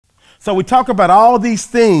So we talk about all these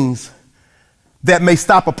things that may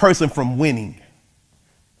stop a person from winning.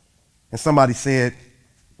 And somebody said,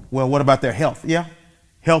 well, what about their health? Yeah,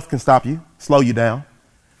 health can stop you, slow you down.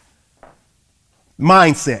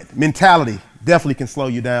 Mindset, mentality definitely can slow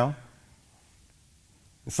you down.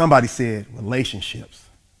 And somebody said relationships.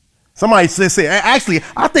 Somebody said, actually,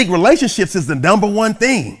 I think relationships is the number one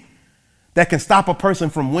thing that can stop a person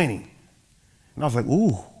from winning. And I was like,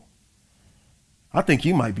 ooh, I think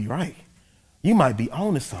you might be right. You might be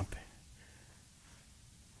on to something.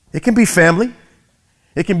 It can be family.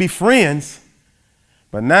 It can be friends.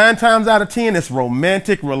 But 9 times out of 10, it's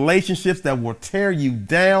romantic relationships that will tear you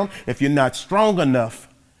down if you're not strong enough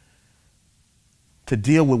to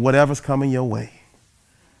deal with whatever's coming your way.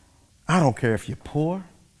 I don't care if you're poor.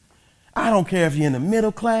 I don't care if you're in the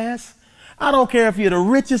middle class. I don't care if you're the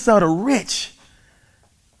richest or the rich.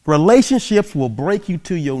 Relationships will break you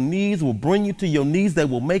to your knees, will bring you to your knees, that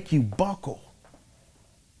will make you buckle.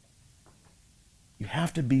 You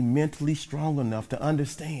have to be mentally strong enough to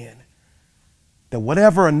understand that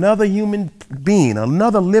whatever another human being,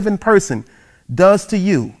 another living person does to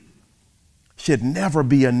you should never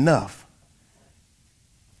be enough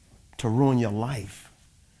to ruin your life,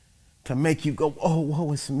 to make you go, oh,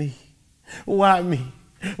 woe is me. Why me?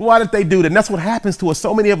 Why did they do that? And that's what happens to us.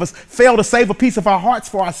 So many of us fail to save a piece of our hearts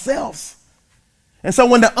for ourselves. And so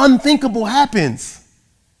when the unthinkable happens,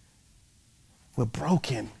 we're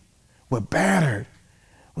broken. We're battered.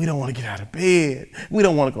 We don't want to get out of bed. We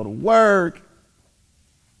don't want to go to work.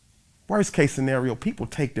 Worst case scenario, people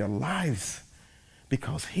take their lives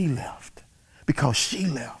because he left, because she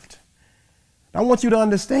left. I want you to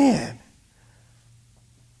understand,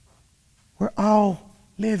 we're all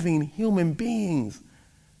living human beings.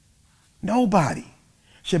 Nobody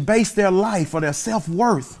should base their life or their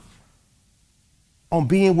self-worth on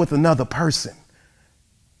being with another person.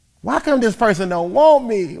 Why come this person don't want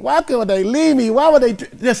me? Why couldn't they leave me? Why would they?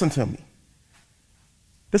 Listen to me.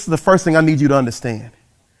 This is the first thing I need you to understand.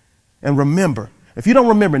 And remember, if you don't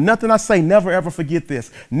remember nothing I say, never ever forget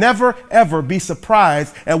this. Never ever be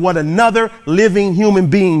surprised at what another living human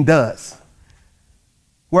being does.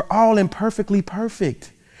 We're all imperfectly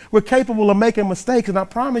perfect. We're capable of making mistakes, and I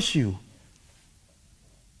promise you,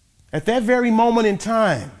 at that very moment in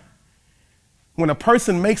time, when a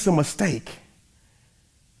person makes a mistake,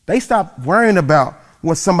 they stop worrying about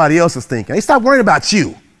what somebody else is thinking. They stop worrying about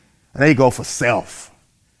you, and they go for self.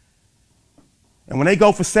 And when they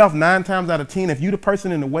go for self, 9 times out of 10, if you're the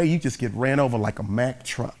person in the way, you just get ran over like a Mack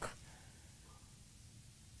truck.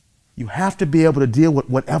 You have to be able to deal with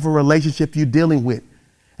whatever relationship you're dealing with.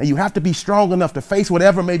 And you have to be strong enough to face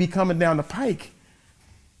whatever may be coming down the pike.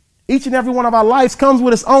 Each and every one of our lives comes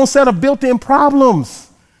with its own set of built-in problems.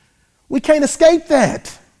 We can't escape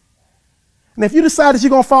that. And if you decide that you're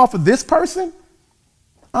going to fall for this person,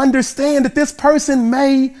 understand that this person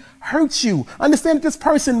may hurt you. Understand that this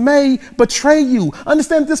person may betray you.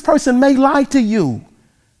 Understand that this person may lie to you.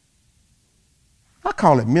 I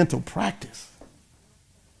call it mental practice.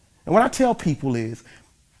 And what I tell people is,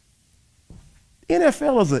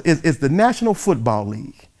 NFL is the National Football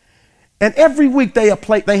League. And every week they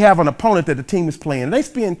have an opponent that the team is playing. And they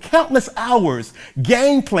spend countless hours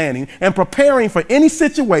game planning and preparing for any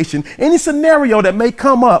situation, any scenario that may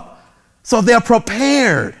come up, so they're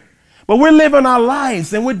prepared. But we're living our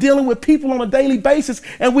lives and we're dealing with people on a daily basis,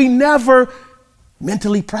 and we never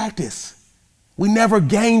mentally practice. We never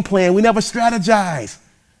game plan. We never strategize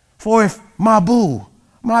for if my boo,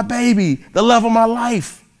 my baby, the love of my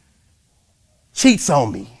life cheats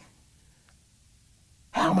on me.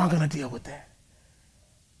 How am I going to deal with that?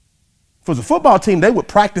 For the football team, they would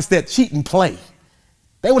practice that cheat and play.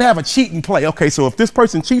 They would have a cheat and play. Okay, so if this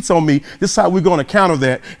person cheats on me, this is how we're going to counter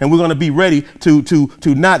that, and we're going to be ready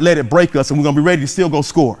to not let it break us, and we're going to be ready to still go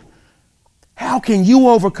score. How can you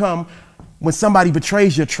overcome when somebody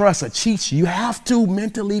betrays your trust or cheats you? You have to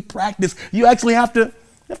mentally practice. You actually have to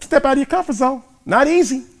step out of your comfort zone. Not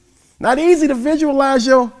easy. Not easy to visualize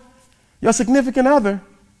your significant other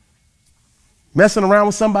messing around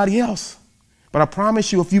with somebody else. But I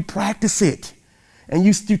promise you, if you practice it and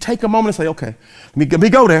you take a moment and say, okay, let me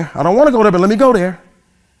go there. I don't want to go there, but let me go there.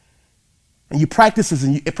 And you practice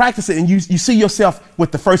it and you see yourself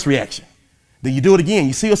with the first reaction. Then you do it again.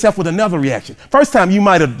 You see yourself with another reaction. First time you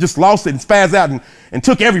might have just lost it and spazzed out and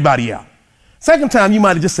took everybody out. Second time you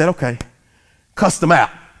might have just said, okay, cussed them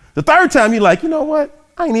out. The third time you're like, you know what?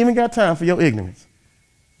 I ain't even got time for your ignorance.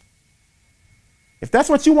 If that's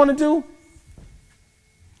what you want to do,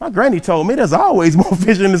 my granny told me there's always more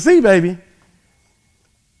fish in the sea, baby.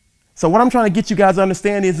 So what I'm trying to get you guys to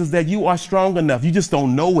understand is that you are strong enough. You just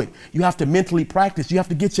don't know it. You have to mentally practice. You have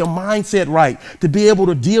to get your mindset right to be able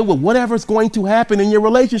to deal with whatever's going to happen in your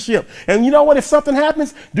relationship. And you know what? If something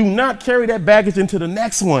happens, do not carry that baggage into the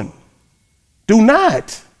next one. Do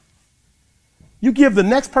not. You give the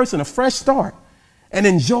next person a fresh start and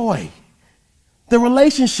enjoy the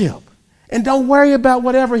relationship. And don't worry about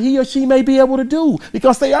whatever he or she may be able to do,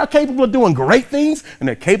 because they are capable of doing great things and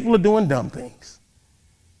they're capable of doing dumb things.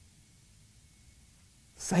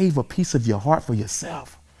 Save a piece of your heart for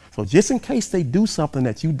yourself. So just in case they do something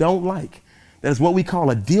that you don't like, that is what we call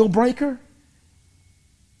a deal breaker,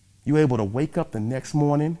 you're able to wake up the next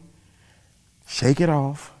morning, shake it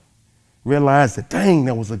off, realize that, dang,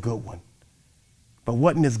 that was a good one, but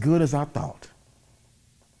wasn't as good as I thought.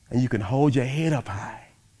 And you can hold your head up high,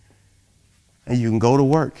 and you can go to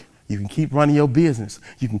work. You can keep running your business.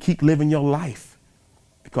 You can keep living your life,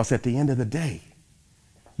 because at the end of the day,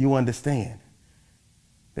 you understand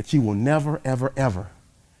that you will never, ever, ever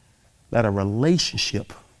let a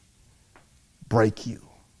relationship break you.